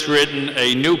has just written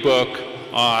a new book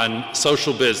on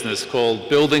social business called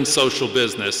Building Social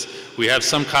Business. We have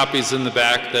some copies in the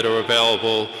back that are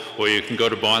available, or you can go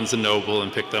to Barnes & Noble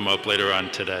and pick them up later on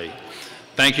today.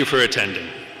 Thank you for attending.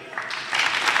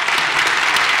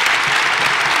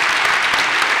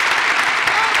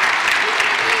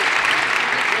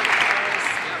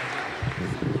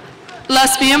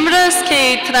 Las miembros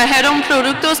que trajeron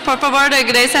productos, por favor,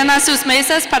 regresen a sus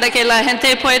mesas para que la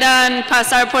gente pueda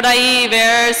pasar por ahí y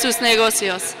ver sus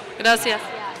negocios. Gracias.